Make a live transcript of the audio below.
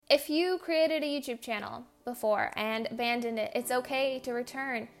If you created a YouTube channel before and abandoned it, it's okay to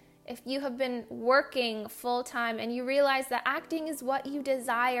return. If you have been working full-time and you realize that acting is what you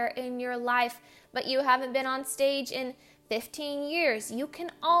desire in your life, but you haven't been on stage in 15 years, you can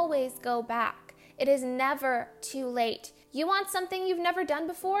always go back. It is never too late. You want something you've never done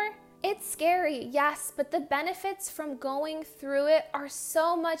before? It's scary, yes, but the benefits from going through it are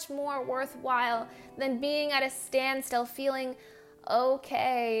so much more worthwhile than being at a standstill feeling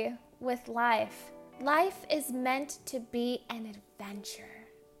okay with life. Life is meant to be an adventure.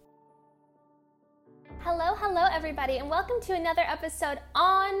 Hello everybody, and welcome to another episode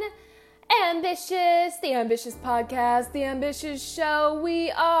on Ambitious, the Ambitious Podcast, the Ambitious Show. We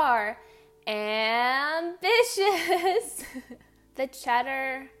are ambitious. The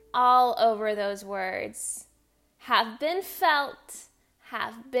cheddar all over those words have been felt,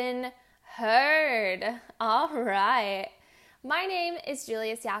 have been heard. All right. My name is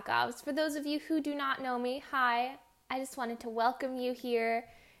Julius Yakovs. For those of you who do not know me, hi. I just wanted to welcome you here.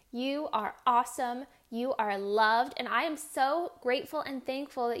 You are awesome. You are loved. And I am so grateful and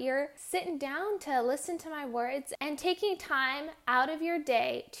thankful that you're sitting down to listen to my words and taking time out of your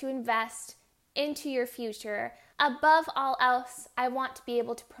day to invest into your future. Above all else, I want to be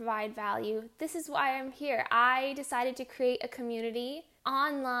able to provide value. This is why I'm here. I decided to create a community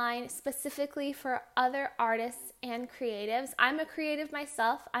online specifically for other artists and creatives. I'm a creative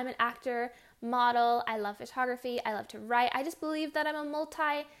myself. I'm an actor, model. I love photography. I love to write. I just believe that I'm a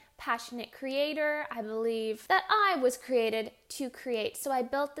multi-passionate creator. I believe that I was created to create. So I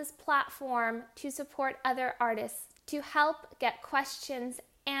built this platform to support other artists, to help get questions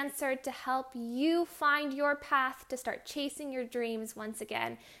answered, to help you find your path to start chasing your dreams once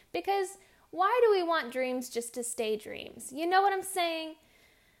again. Because why do we want dreams just to stay dreams? You know what I'm saying?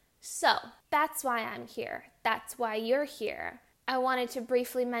 So that's why I'm here. That's why you're here. I wanted to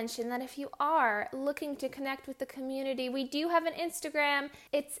briefly mention that if you are looking to connect with the community, we do have an Instagram.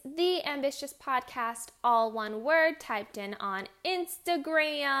 It's The Ambitious Podcast, all one word, typed in on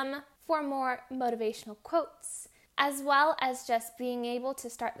Instagram for more motivational quotes, as well as just being able to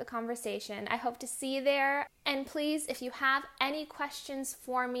start the conversation. I hope to see you there. And please, if you have any questions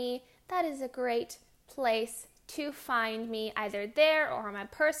for me, that is a great place to find me, either there or on my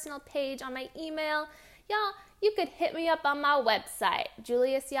personal page, on my email. Y'all, you could hit me up on my website,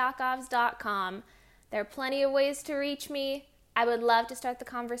 juliusyakovs.com. There are plenty of ways to reach me. I would love to start the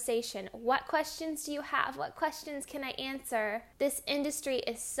conversation. What questions do you have? What questions can I answer? This industry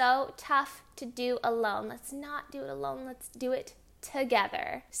is so tough to do alone. Let's not do it alone. Let's do it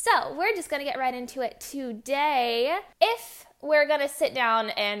together. So we're just going to get right into it today. If we're going to sit down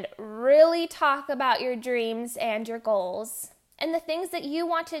and really talk about your dreams and your goals and the things that you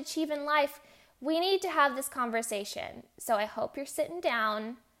want to achieve in life, we need to have this conversation. So I hope you're sitting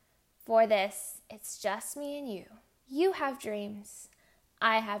down for this. It's just me and you. You have dreams.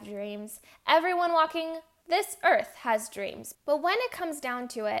 I have dreams. Everyone walking this earth has dreams. But when it comes down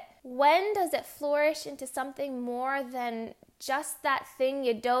to it, when does it flourish into something more than just that thing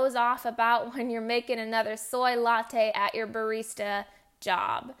you doze off about when you're making another soy latte at your barista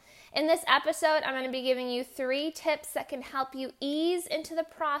job? In this episode, I'm going to be giving you 3 tips that can help you ease into the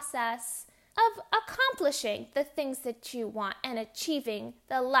process of accomplishing the things that you want and achieving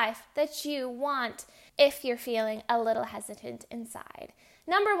the life that you want if you're feeling a little hesitant inside.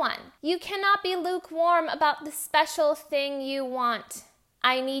 Number 1, you cannot be lukewarm about the special thing you want.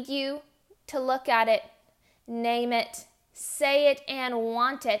 I need you to look at it, name it, say it, and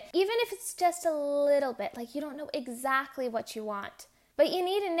want it. Even if it's just a little bit, like you don't know exactly what you want. But you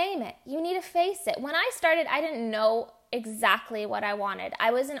need to name it. You need to face it. When I started, I didn't know exactly what I wanted.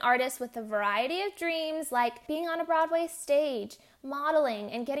 I was an artist with a variety of dreams, like being on a Broadway stage,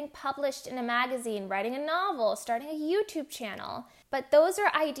 modeling, and getting published in a magazine, writing a novel, starting a YouTube channel. But those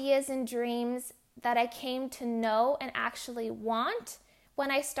are ideas and dreams that I came to know and actually want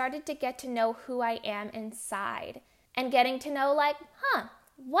when I started to get to know who I am inside. And getting to know, like,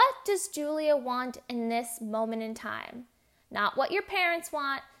 what does Julia want in this moment in time? Not what your parents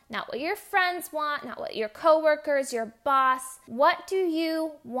want, not what your friends want, not what your coworkers, your boss. What do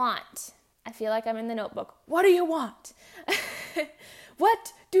you want? I feel like I'm in the Notebook. What do you want?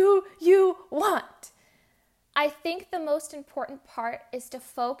 What do you want? I think the most important part is to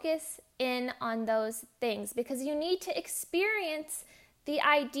focus in on those things, because you need to experience the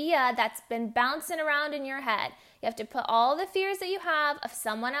idea that's been bouncing around in your head. You have to put all the fears that you have of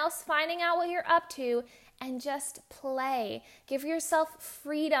someone else finding out what you're up to and just play. Give yourself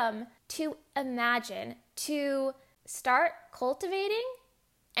freedom to imagine, to start cultivating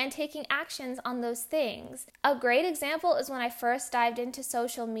and taking actions on those things. A great example is when I first dived into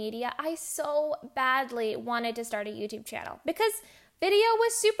social media, I so badly wanted to start a YouTube channel because video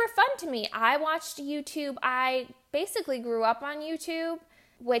was super fun to me. I watched YouTube. I basically grew up on YouTube,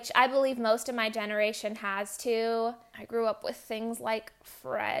 which I believe most of my generation has too. I grew up with things like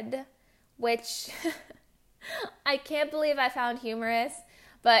Fred, which I can't believe I found humorous,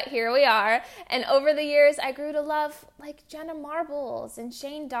 but here we are. And over the years, I grew to love like Jenna Marbles and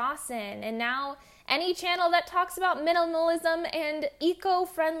Shane Dawson, and now any channel that talks about minimalism and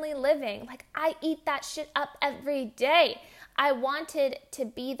eco-friendly living. Like, I eat that shit up every day. I wanted to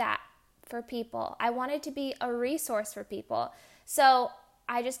be that for people. I wanted to be a resource for people. So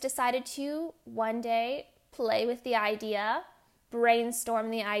I just decided to one day play with the idea, brainstorm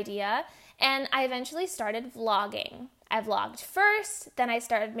the idea, and I eventually started vlogging. I vlogged first, then I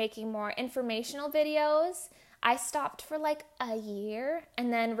started making more informational videos. I stopped for like a year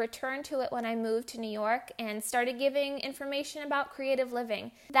and then returned to it when I moved to New York and started giving information about creative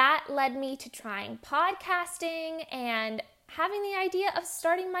living. That led me to trying podcasting and having the idea of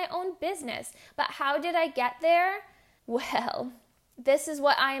starting my own business. But how did I get there? Well, this is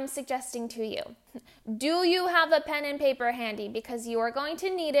what I am suggesting to you. Do you have a pen and paper handy? Because you are going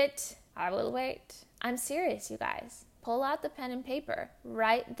to need it. I will wait. I'm serious, you guys. Pull out the pen and paper.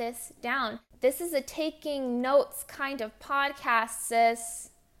 Write this down. This is a taking notes kind of podcast, sis.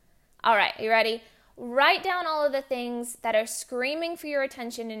 All right, you ready? Write down all of the things that are screaming for your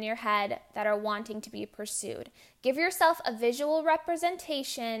attention in your head that are wanting to be pursued. Give yourself a visual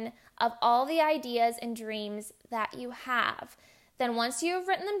representation of all the ideas and dreams that you have. Then once you have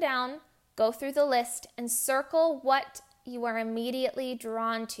written them down, go through the list and circle what you are immediately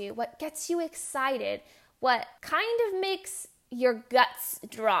drawn to, what gets you excited, what kind of makes your guts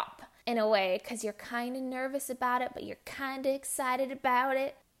drop in a way because you're kind of nervous about it, but you're kind of excited about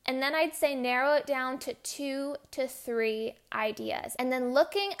it. And then I'd say narrow it down to 2 to 3 ideas. And then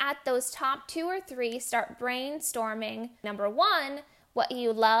looking at those top 2 or 3, start brainstorming. Number 1, what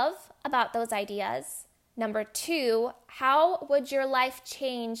you love about those ideas. Number 2, how would your life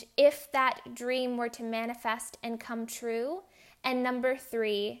change if that dream were to manifest and come true? And number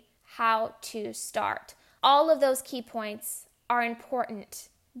 3, how to start. All of those key points are important.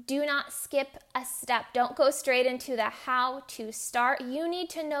 Do not skip a step. Don't go straight into the how to start. You need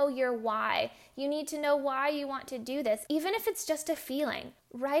to know your why. You need to know why you want to do this. Even if it's just a feeling,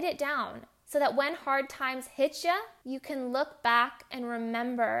 write it down so that when hard times hit you, you can look back and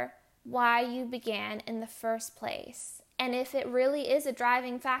remember why you began in the first place. And if it really is a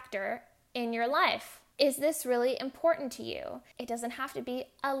driving factor in your life, is this really important to you? It doesn't have to be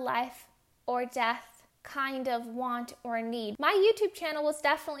a life or death kind of want or need. My YouTube channel was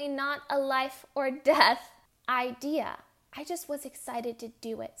definitely not a life or death idea. I just was excited to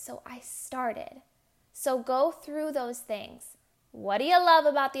do it, so I started. So go through those things. What do you love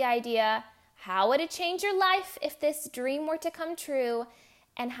about the idea? How would it change your life if this dream were to come true?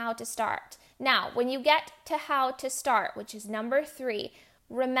 And how to start. Now, when you get to how to start, which is number 3,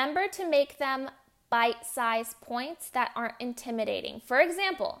 remember to make them bite-sized points that aren't intimidating. For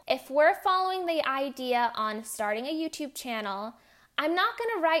example, if we're following the idea on starting a YouTube channel, I'm not going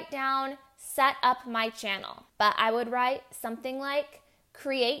to write down set up my channel, but I would write something like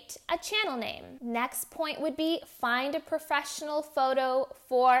create a channel name. Next point would be find a professional photo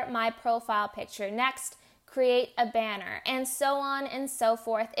for my profile picture. Next, create a banner, and so on and so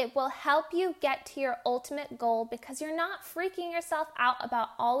forth. It will help you get to your ultimate goal because you're not freaking yourself out about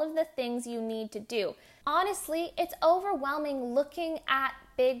all of the things you need to do. Honestly, it's overwhelming looking at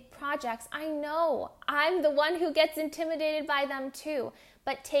big projects. I know, I'm the one who gets intimidated by them too,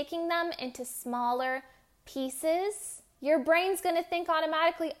 but taking them into smaller pieces, your brain's gonna think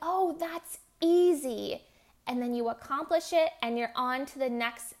automatically, oh, that's easy. And then you accomplish it and you're on to the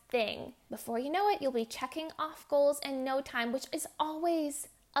next thing. Before you know it, you'll be checking off goals in no time, which is always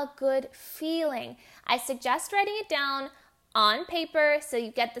a good feeling. I suggest writing it down on paper so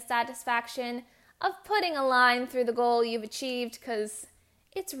you get the satisfaction of putting a line through the goal you've achieved because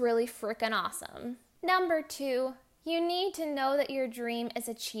it's really freaking awesome. Number 2, you need to know that your dream is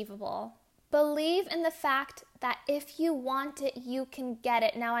achievable. Believe in the fact that if you want it, you can get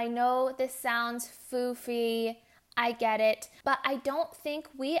it. Now, I know this sounds foofy, I get it, but I don't think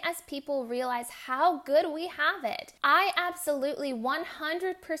we as people realize how good we have it. I absolutely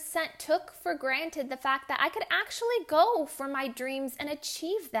 100% took for granted the fact that I could actually go for my dreams and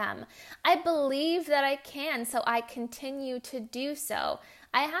achieve them. I believe that I can, so I continue to do so.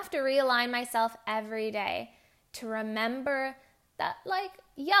 I have to realign myself every day to remember that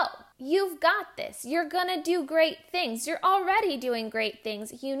yo, you've got this. You're gonna do great things. You're already doing great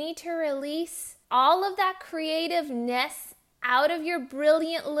things. You need to release all of that creativeness out of your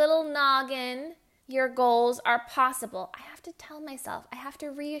brilliant little noggin. Your goals are possible. I have to tell myself, I have to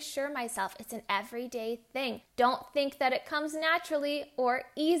reassure myself it's an everyday thing. Don't think that it comes naturally or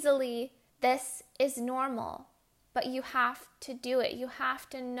easily. This is normal. But you have to do it. You have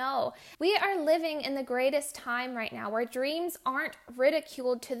to know. We are living in the greatest time right now where dreams aren't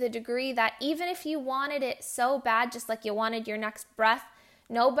ridiculed to the degree that even if you wanted it so bad, just like you wanted your next breath,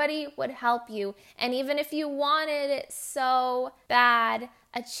 nobody would help you. And even if you wanted it so bad,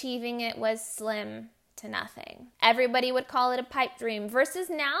 achieving it was slim to nothing. Everybody would call it a pipe dream. Versus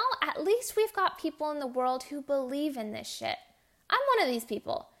now, at least we've got people in the world who believe in this shit. I'm one of these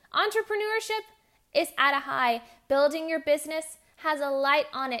people. Entrepreneurship is at a high. Building your business has a light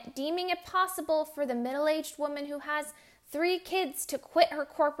on it. Deeming it possible for the middle-aged woman who has 3 kids to quit her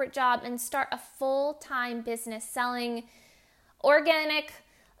corporate job and start a full-time business selling organic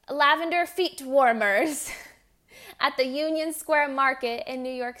lavender feet warmers at the Union Square Market in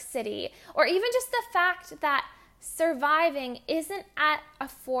New York City. Or even just the fact that surviving isn't at a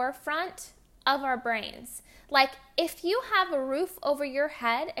forefront of our brains. Like, if you have a roof over your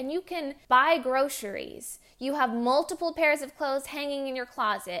head and you can buy groceries, you have multiple pairs of clothes hanging in your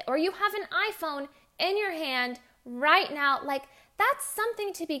closet, or you have an iPhone in your hand right now, that's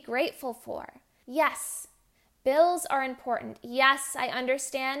something to be grateful for. Yes, bills are important. Yes, I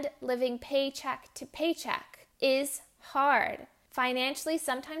understand living paycheck to paycheck is hard. Financially,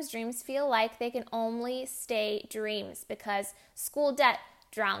 sometimes dreams feel like they can only stay dreams because school debt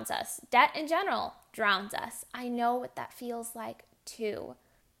drowns us. Debt in general drowns us. I know what that feels like too.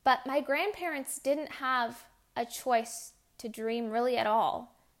 But my grandparents didn't have a choice to dream really at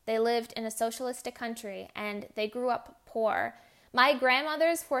all. They lived in a socialistic country and they grew up poor. My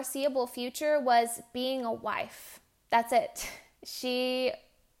grandmother's foreseeable future was being a wife. That's it. She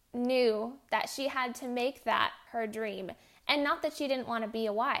knew that she had to make that her dream. And not that she didn't want to be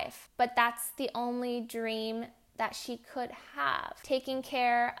a wife, but that's the only dream that she could have. Taking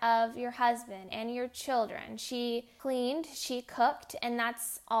care of your husband and your children. She cleaned, she cooked, and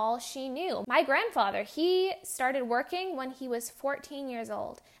that's all she knew. My grandfather, he started working when he was 14 years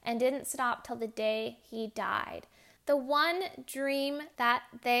old and didn't stop till the day he died. The one dream that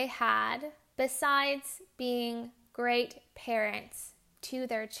they had, besides being great parents to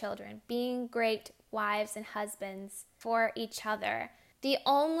their children, being great wives and husbands for each other, the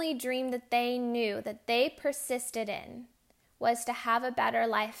only dream that they knew, that they persisted in, was to have a better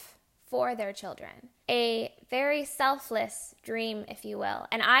life for their children. A very selfless dream, if you will.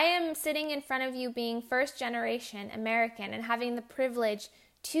 And I am sitting in front of you being first generation American and having the privilege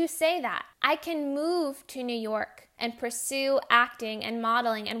to say that. I can move to New York and pursue acting and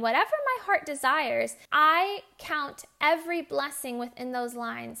modeling and whatever my heart desires. I count every blessing within those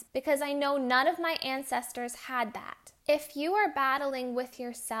lines because I know none of my ancestors had that. If you are battling with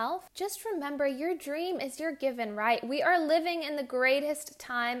yourself, just remember your dream is your given right. We are living in the greatest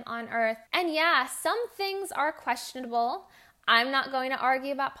time on earth. And yeah, some things are questionable. I'm not going to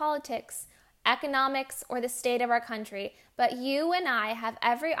argue about politics, economics, or the state of our country, but you and I have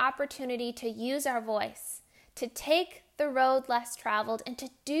every opportunity to use our voice, to take the road less traveled, and to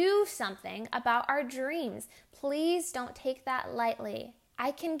do something about our dreams. Please don't take that lightly.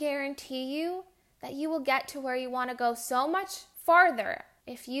 I can guarantee you that you will get to where you want to go so much farther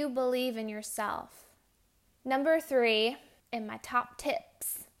if you believe in yourself. Number 3 in my top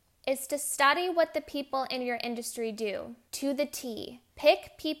tips is to study what the people in your industry do to the T.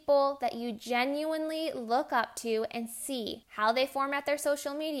 Pick people that you genuinely look up to and see how they format their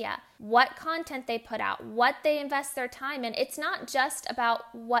social media, what content they put out, what they invest their time in. It's not just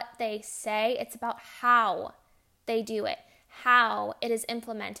about what they say, it's about how they do it, how it is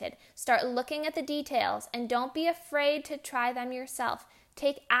implemented. Start looking at the details and don't be afraid to try them yourself.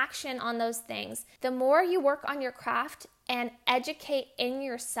 Take action on those things. The more you work on your craft and educate in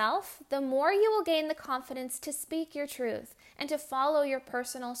yourself, the more you will gain the confidence to speak your truth and to follow your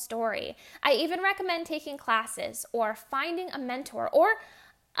personal story. I even recommend taking classes or finding a mentor or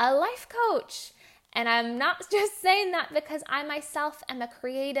a life coach. And I'm not just saying that because I myself am a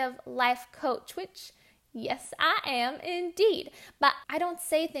creative life coach, which yes, I am indeed. But I don't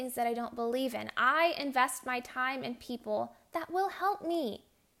say things that I don't believe in. I invest my time in people that will help me.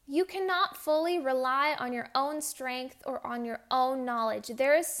 You cannot fully rely on your own strength or on your own knowledge.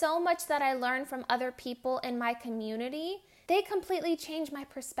 There is so much that I learn from other people in my community. They completely change my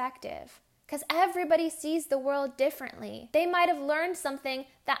perspective because everybody sees the world differently. They might have learned something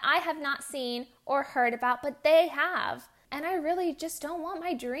that I have not seen or heard about, but they have. and I really just don't want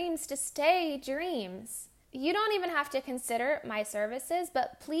my dreams to stay dreams. You don't even have to consider my services,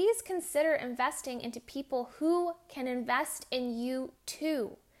 but please consider investing into people who can invest in you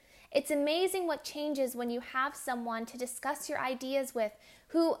too. It's amazing what changes when you have someone to discuss your ideas with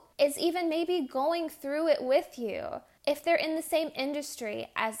who is even maybe going through it with you. If they're in the same industry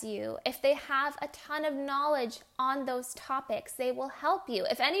as you, if they have a ton of knowledge on those topics, they will help you.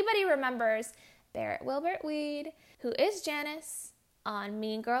 If anybody remembers Barrett Wilbert Weed, who is Janice on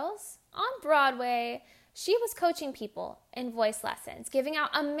Mean Girls on Broadway, she was coaching people in voice lessons, giving out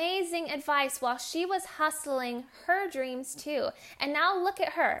amazing advice while she was hustling her dreams too. And now look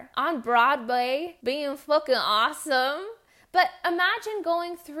at her on Broadway being fucking awesome. But imagine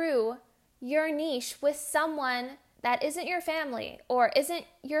going through your niche with someone that isn't your family or isn't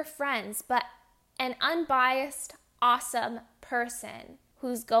your friends, but an unbiased, awesome person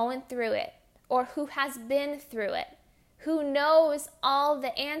who's going through it or who has been through it, who knows all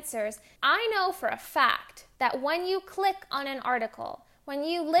the answers. I know for a fact that when you click on an article, when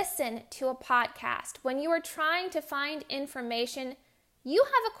you listen to a podcast, when you are trying to find information, you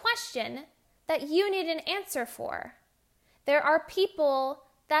have a question that you need an answer for. There are people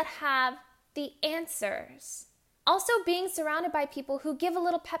that have the answers. Also, being surrounded by people who give a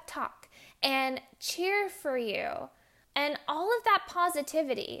little pep talk and cheer for you. And all of that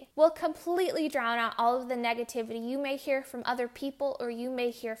positivity will completely drown out all of the negativity you may hear from other people or you may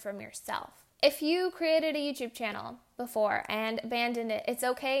hear from yourself. If you created a YouTube channel before and abandoned it, it's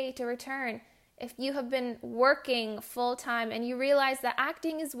okay to return. If you have been working full-time and you realize that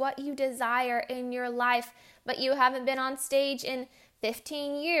acting is what you desire in your life, but you haven't been on stage in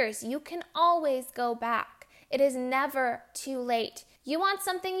 15 years, you can always go back. It is never too late. You want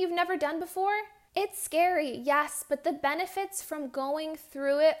something you've never done before? It's scary, yes, but the benefits from going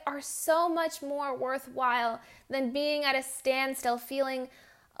through it are so much more worthwhile than being at a standstill feeling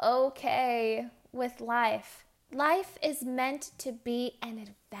okay with life. Life is meant to be an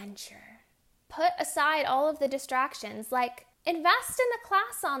adventure. Put aside all of the distractions, like invest in a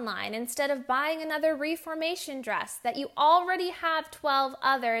class online instead of buying another reformation dress that you already have 12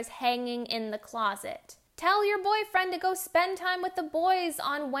 others hanging in the closet. Tell your boyfriend to go spend time with the boys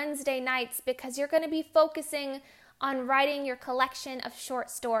on Wednesday nights because you're going to be focusing on writing your collection of short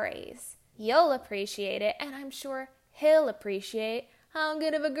stories. You'll appreciate it, and I'm sure he'll appreciate how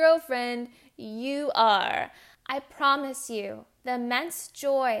good of a girlfriend you are. I promise you, the immense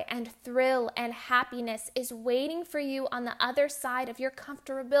joy and thrill and happiness is waiting for you on the other side of your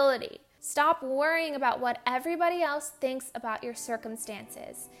comfortability. Stop worrying about what everybody else thinks about your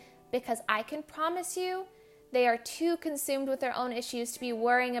circumstances, because I can promise you they are too consumed with their own issues to be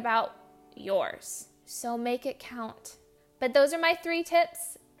worrying about yours. So make it count. But those are my 3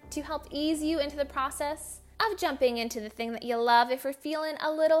 tips to help ease you into the process of jumping into the thing that you love if you're feeling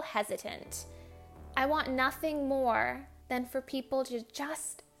a little hesitant. I want nothing more than for people to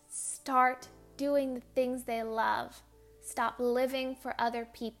just start doing the things they love. Stop living for other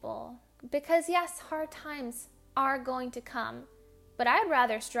people. Because yes, hard times are going to come. But I'd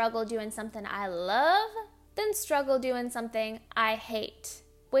rather struggle doing something I love than struggle doing something I hate,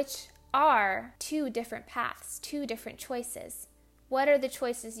 which are 2 different paths, 2 different choices. What are the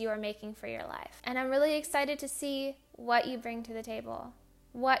choices you are making for your life? And I'm really excited to see what you bring to the table,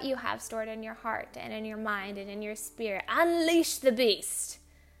 what you have stored in your heart and in your mind and in your spirit. Unleash the beast.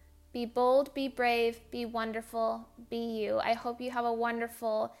 Be bold, be brave, be wonderful, be you. I hope you have a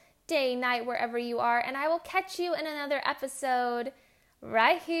wonderful day, night, wherever you are, and I will catch you in another episode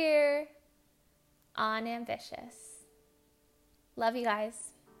right here on Ambitious. Love you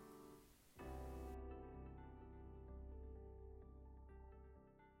guys.